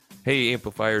Hey,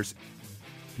 Amplifiers,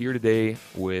 here today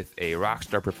with a rock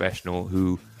star professional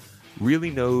who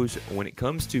really knows when it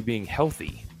comes to being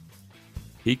healthy,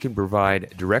 he can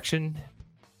provide direction,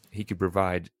 he can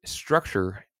provide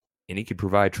structure, and he can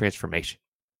provide transformation.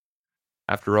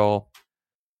 After all,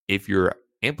 if you're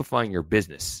amplifying your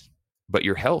business, but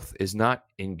your health is not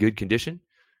in good condition,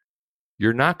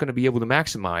 you're not going to be able to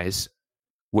maximize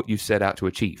what you set out to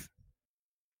achieve.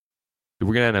 So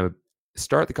we're going to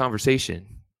start the conversation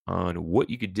on what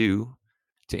you could do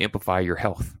to amplify your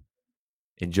health.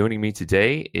 And joining me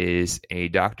today is a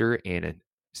doctor and an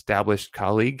established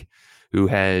colleague who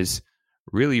has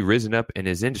really risen up in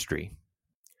his industry.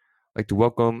 I'd like to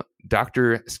welcome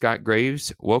Dr. Scott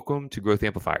Graves. Welcome to Growth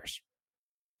Amplifiers.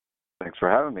 Thanks for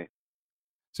having me.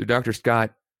 So, Dr.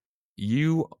 Scott,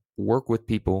 you work with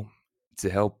people to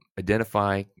help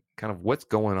identify kind of what's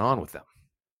going on with them.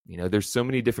 You know, there's so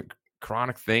many different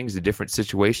chronic things, the different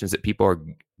situations that people are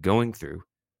going through,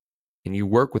 and you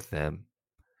work with them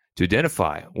to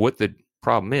identify what the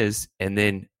problem is and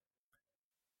then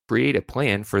create a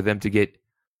plan for them to get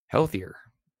healthier.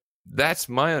 That's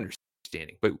my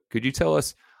understanding. But could you tell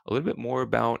us a little bit more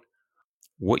about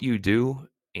what you do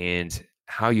and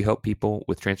how you help people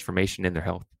with transformation in their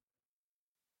health?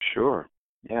 Sure.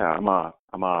 Yeah, I'm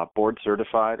a board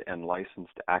certified and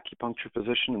licensed acupuncture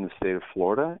physician in the state of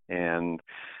Florida, and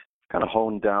kind of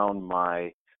honed down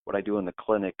what I do in the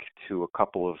clinic to a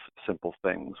couple of simple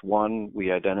things. One,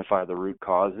 we identify the root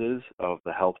causes of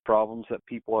the health problems that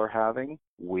people are having.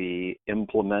 We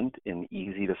implement an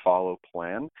easy to follow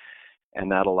plan, and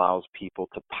that allows people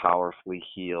to powerfully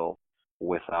heal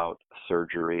without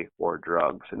surgery or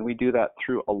drugs. And we do that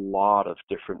through a lot of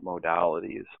different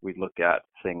modalities. We look at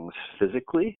things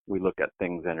physically, we look at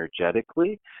things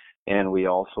energetically, and we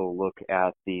also look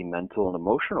at the mental and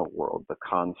emotional world, the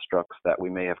constructs that we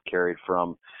may have carried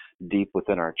from deep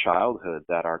within our childhood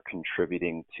that are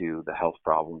contributing to the health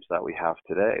problems that we have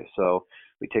today. So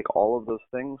we take all of those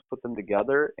things, put them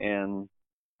together, and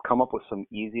come up with some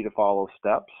easy to follow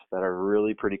steps that are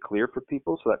really pretty clear for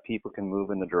people so that people can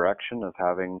move in the direction of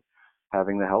having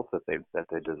the health that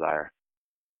they desire.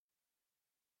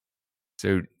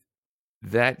 So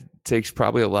that takes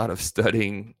probably a lot of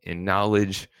studying and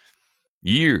knowledge,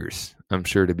 years, I'm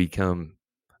sure, to become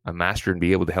a master and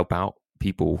be able to help out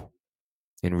people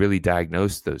and really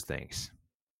diagnose those things.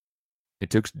 It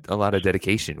took a lot of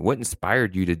dedication. What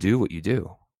inspired you to do what you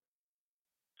do?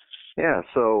 Yeah,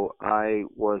 so I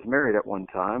was married at one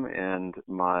time, and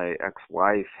my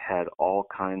ex-wife had all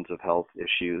kinds of health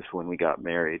issues when we got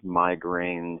married: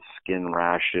 migraines, skin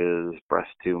rashes,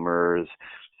 breast tumors,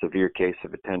 severe case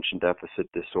of attention deficit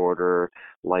disorder,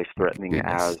 life-threatening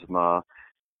Goodness. asthma.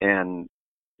 And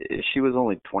she was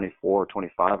only 24,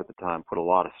 25 at the time, put a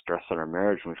lot of stress on our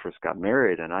marriage when we first got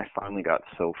married. And I finally got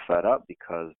so fed up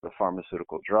because the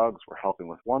pharmaceutical drugs were helping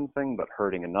with one thing but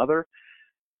hurting another.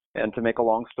 And to make a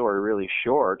long story really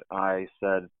short, I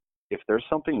said, if there's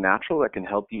something natural that can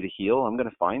help you to heal, I'm going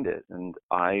to find it. And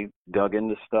I dug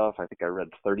into stuff. I think I read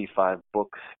 35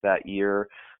 books that year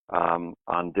on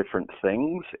different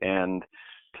things. And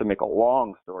to make a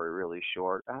long story really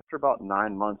short, after about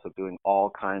 9 months of doing all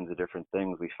kinds of different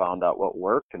things, we found out what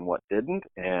worked and what didn't.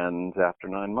 And after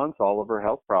 9 months, all of her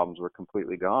health problems were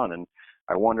completely gone. And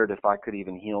I wondered if I could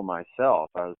even heal myself.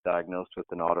 I was diagnosed with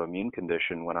an autoimmune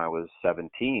condition when I was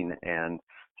 17, and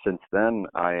since then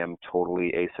I am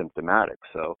totally asymptomatic.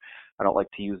 So I don't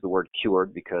like to use the word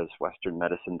cured because Western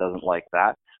medicine doesn't like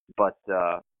that, but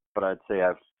I'd say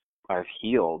I've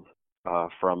healed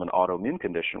from an autoimmune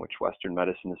condition, which Western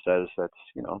medicine says that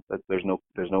there's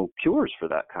no cures for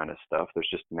that kind of stuff. There's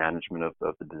just management of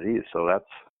the disease. So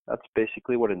that's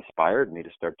basically what inspired me to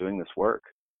start doing this work.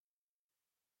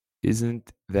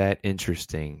 Isn't that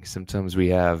interesting? Sometimes we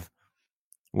have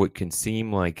what can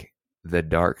seem like the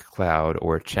dark cloud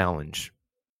or a challenge,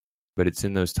 but it's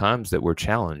in those times that we're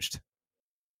challenged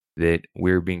that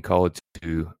we're being called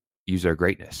to use our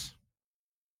greatness.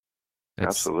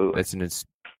 Absolutely. That's an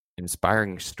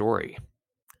inspiring story.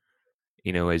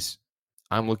 You know, as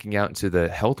I'm looking out into the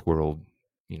health world,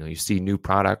 you know, you see new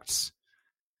products,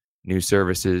 new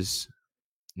services,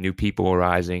 new people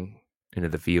arising into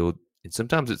the field. And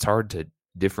sometimes it's hard to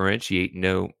differentiate and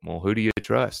know, well, who do you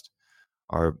trust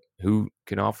or who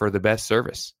can offer the best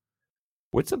service?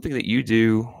 What's something that you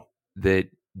do that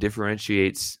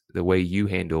differentiates the way you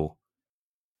handle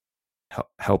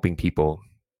helping people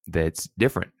that's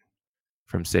different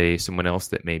from, say, someone else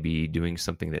that may be doing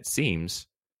something that seems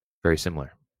very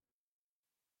similar?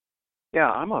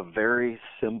 Yeah, I'm a very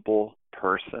simple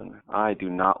person. I do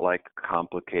not like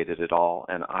complicated at all,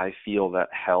 and I feel that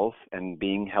health and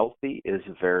being healthy is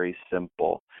very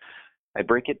simple. I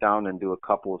break it down and do a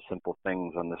couple of simple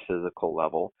things on the physical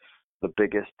level. The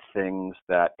biggest things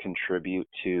that contribute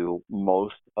to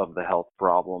most of the health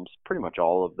problems, pretty much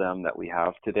all of them that we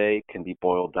have today, can be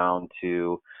boiled down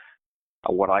to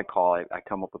what I call, I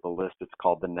come up with a list, it's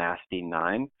called the Nasty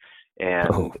Nine. Oh,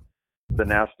 And the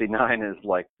Nasty Nine is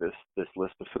like this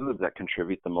list of foods that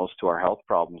contribute the most to our health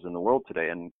problems in the world today.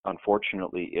 And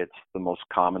unfortunately, it's the most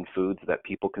common foods that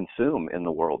people consume in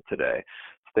the world today.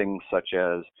 Things such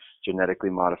as genetically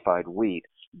modified wheat,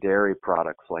 dairy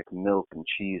products like milk and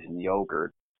cheese and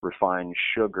yogurt, refined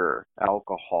sugar,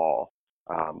 alcohol,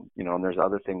 and there's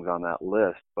other things on that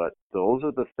list, but those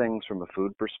are the things from a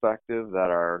food perspective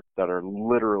that are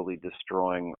literally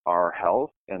destroying our health.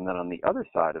 And then on the other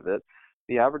side of it,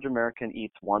 the average American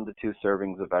eats 1 to 2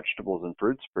 servings of vegetables and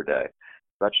fruits per day.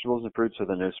 Vegetables and fruits are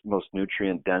the most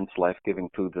nutrient-dense,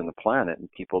 life-giving foods on the planet,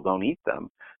 and people don't eat them.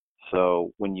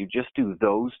 So when you just do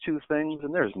those two things,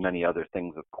 and there's many other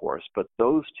things, of course, but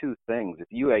those two things, if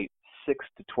you ate 6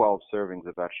 to 12 servings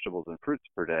of vegetables and fruits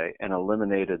per day and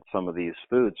eliminated some of these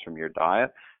foods from your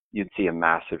diet, you'd see a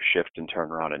massive shift and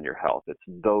turnaround in your health. It's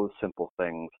those simple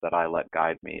things that I let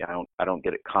guide me. I don't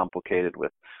get it complicated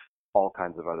with all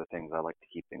kinds of other things. I like to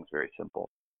keep things very simple.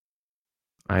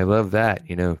 I love that.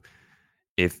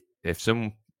 If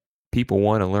some people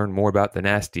want to learn more about the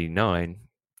Nasty Nine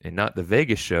and not the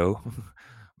Vegas show,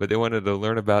 but they wanted to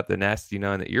learn about the Nasty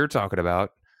Nine that you're talking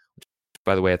about,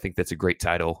 by the way, I think that's a great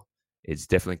title. It's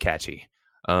definitely catchy.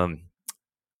 Um,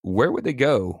 where would they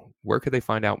go? Where could they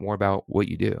find out more about what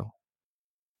you do?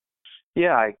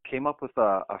 Yeah, I came up with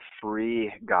a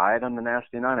free guide on the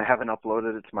Nasty Nine. I haven't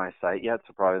uploaded it to my site yet,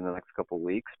 so probably in the next couple of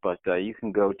weeks. But you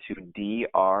can go to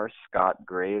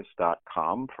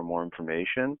drscottgraves.com for more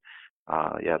information.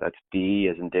 Yeah, that's D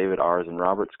as in David, R as in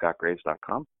Robert,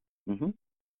 scottgraves.com. Mm-hmm.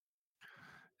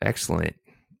 Excellent.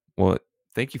 Well,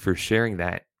 thank you for sharing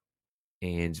that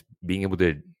and being able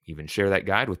to even share that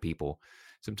guide with people.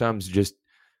 Sometimes just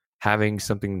having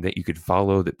something that you could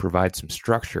follow that provides some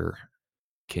structure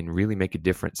can really make a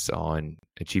difference on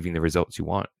achieving the results you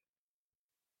want.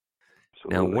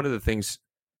 Now, Absolutely. one of the things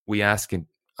we ask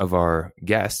of our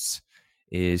guests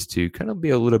is to kind of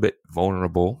be a little bit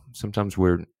vulnerable. Sometimes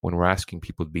when we're asking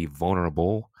people to be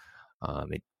vulnerable,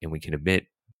 and we can admit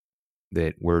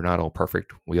that we're not all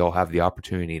perfect. We all have the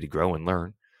opportunity to grow and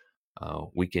learn.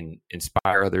 We can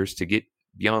inspire others to get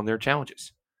beyond their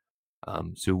challenges.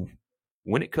 So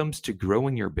when it comes to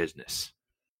growing your business,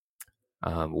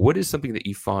 what is something that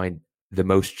you find the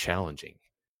most challenging?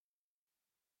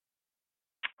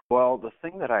 Well, the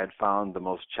thing that I had found the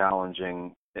most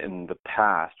challenging in the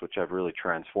past, which I've really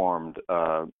transformed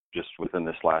just within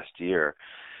this last year,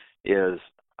 is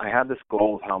I had this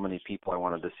goal of how many people I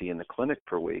wanted to see in the clinic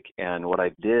per week. And what I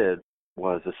did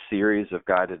was a series of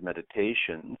guided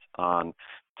meditations on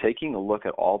taking a look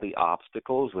at all the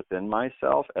obstacles within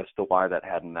myself as to why that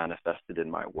hadn't manifested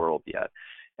in my world yet.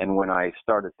 And when I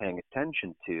started paying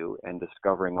attention to and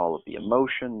discovering all of the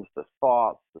emotions, the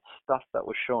thoughts, the stuff that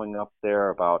was showing up there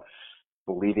about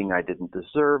believing I didn't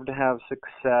deserve to have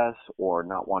success or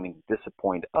not wanting to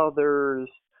disappoint others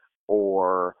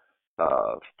or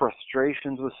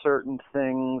frustrations with certain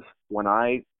things, when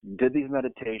I did these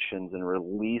meditations and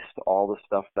released all the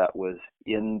stuff that was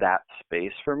in that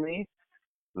space for me,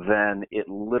 then it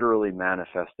literally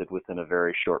manifested within a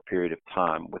very short period of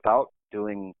time without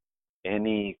doing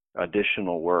any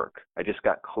additional work. I just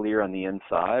got clear on the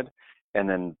inside, and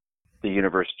then the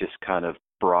universe just kind of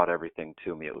brought everything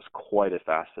to me. It was quite a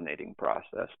fascinating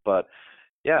process. But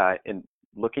yeah, in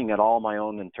looking at all my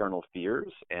own internal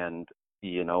fears and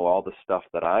all the stuff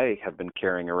that I have been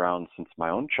carrying around since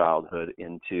my own childhood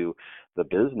into the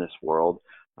business world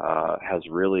has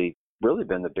really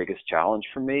been the biggest challenge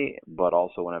for me. But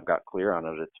also when I've got clear on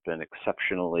it, it's been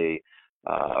exceptionally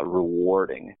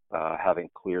rewarding having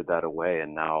cleared that away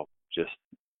and now just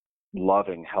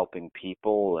loving helping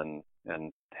people and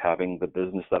having the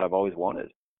business that I've always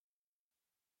wanted.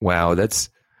 Wow, that's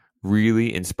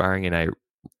really inspiring. And I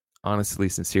honestly,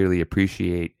 sincerely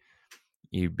appreciate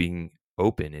you being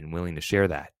open and willing to share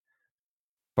that.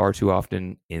 Far too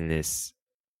often in this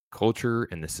culture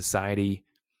and the society,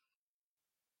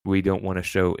 we don't want to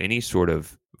show any sort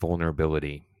of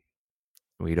vulnerability.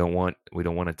 We don't want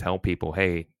to tell people,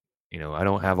 hey, I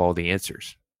don't have all the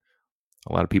answers.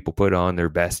 A lot of people put on their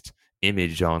best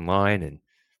image online and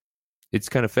it's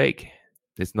kind of fake.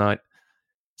 It's not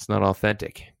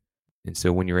authentic. And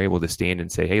so when you're able to stand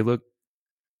and say, hey, look,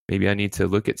 maybe I need to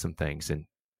look at some things and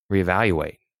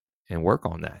reevaluate and work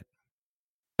on that.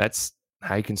 That's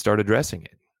how you can start addressing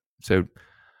it. So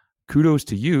kudos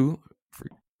to you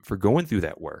for going through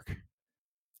that work.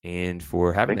 and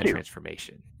for having Thank that you.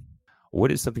 transformation.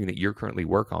 What is something that you're currently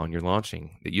you're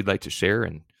launching that you'd like to share,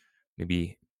 and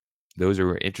maybe those who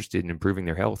are interested in improving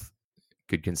their health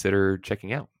could consider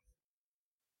checking out?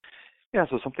 Yeah,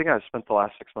 so something I've spent the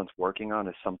last 6 months working on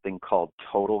is something called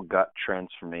total gut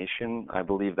transformation. I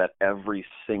believe that every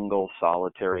single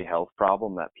solitary health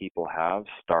problem that people have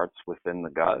starts within the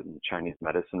gut, and Chinese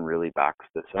medicine really backs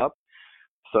this up.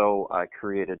 So I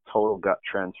created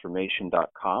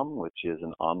totalguttransformation.com, which is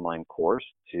an online course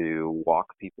to walk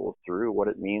people through what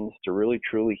it means to really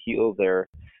truly heal their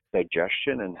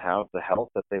digestion and have the health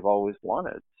that they've always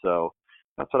wanted. So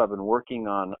that's what I've been working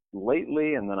on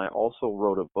lately. And then I also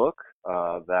wrote a book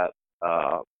that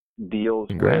deals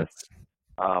with Congrats.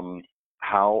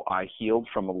 how I healed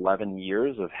from 11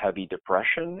 years of heavy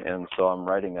depression. And so I'm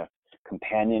writing a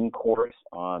companion course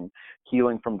on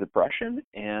healing from depression.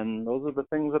 And those are the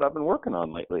things that I've been working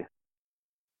on lately.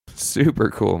 Super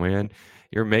cool, man.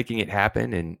 You're making it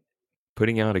happen and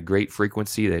putting out a great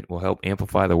frequency that will help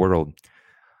amplify the world.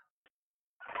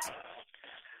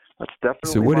 That's So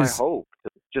definitely what my is hope, to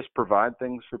just provide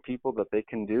things for people that they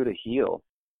can do to heal.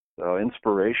 So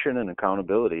inspiration and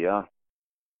accountability, yeah.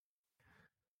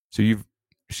 So you've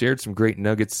shared some great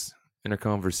nuggets in our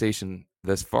conversation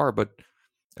thus far, but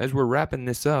as we're wrapping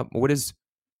this up, what's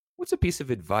a piece of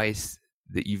advice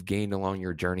that you've gained along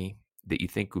your journey that you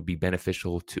think would be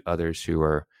beneficial to others who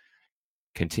are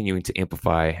continuing to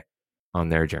amplify on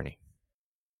their journey?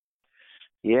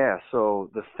 Yeah, so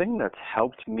the thing that's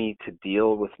helped me to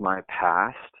deal with my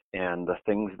past and the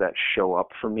things that show up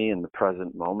for me in the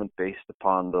present moment based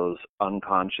upon those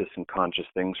unconscious and conscious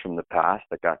things from the past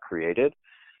that got created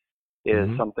is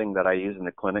Mm-hmm. something that I use in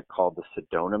the clinic called the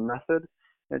Sedona method.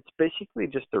 It's basically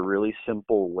just a really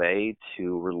simple way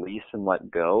to release and let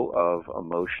go of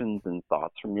emotions and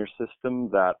thoughts from your system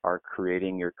that are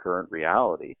creating your current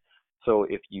reality. So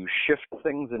if you shift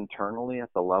things internally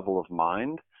at the level of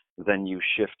mind, then you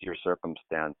shift your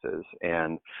circumstances.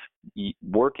 And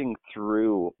working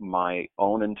through my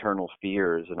own internal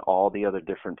fears and all the other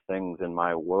different things in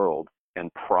my world and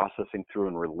processing through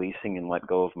and releasing and let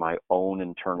go of my own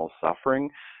internal suffering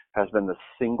has been the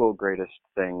single greatest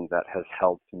thing that has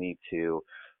helped me to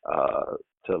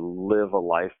live a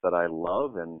life that I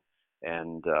love and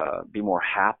be more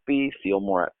happy, feel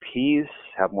more at peace,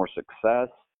 have more success,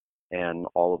 and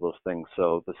all of those things.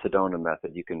 So the Sedona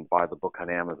method, you can buy the book on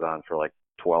Amazon for like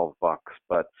 $12.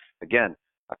 But again,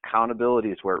 accountability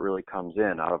is where it really comes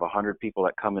in. Out of 100 people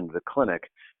that come into the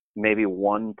clinic, maybe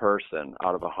one person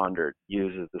out of 100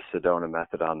 uses the Sedona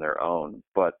method on their own.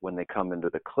 But when they come into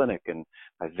the clinic and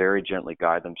I very gently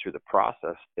guide them through the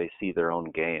process, they see their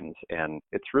own gains. And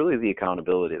it's really the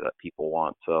accountability that people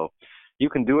want. So you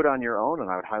can do it on your own, and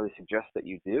I would highly suggest that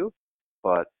you do.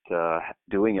 But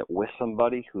doing it with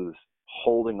somebody who's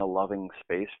holding a loving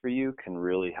space for you can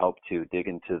really help to dig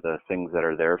into the things that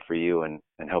are there for you and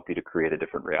help you to create a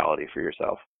different reality for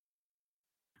yourself.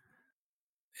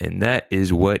 And that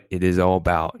is what it is all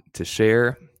about, to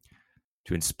share,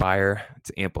 to inspire,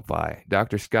 to amplify.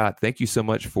 Dr. Scott, thank you so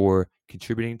much for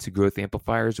contributing to Growth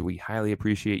Amplifiers. We highly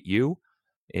appreciate you.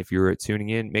 If you're tuning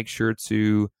in, make sure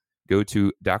to go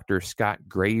to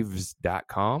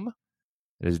drscottgraves.com.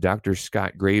 That is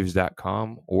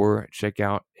drscottgraves.com, or check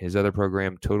out his other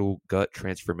program, Total Gut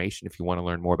Transformation, if you want to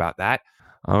learn more about that.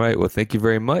 All right. Well, thank you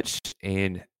very much,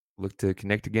 and look to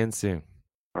connect again soon.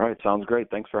 All right. Sounds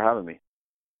great. Thanks for having me.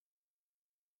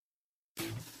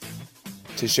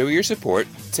 To show your support,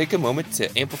 take a moment to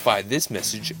amplify this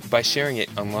message by sharing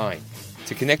it online.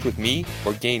 To connect with me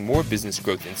or gain more business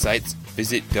growth insights,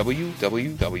 visit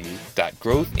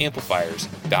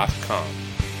www.growthamplifiers.com.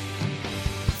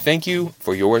 Thank you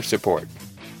for your support.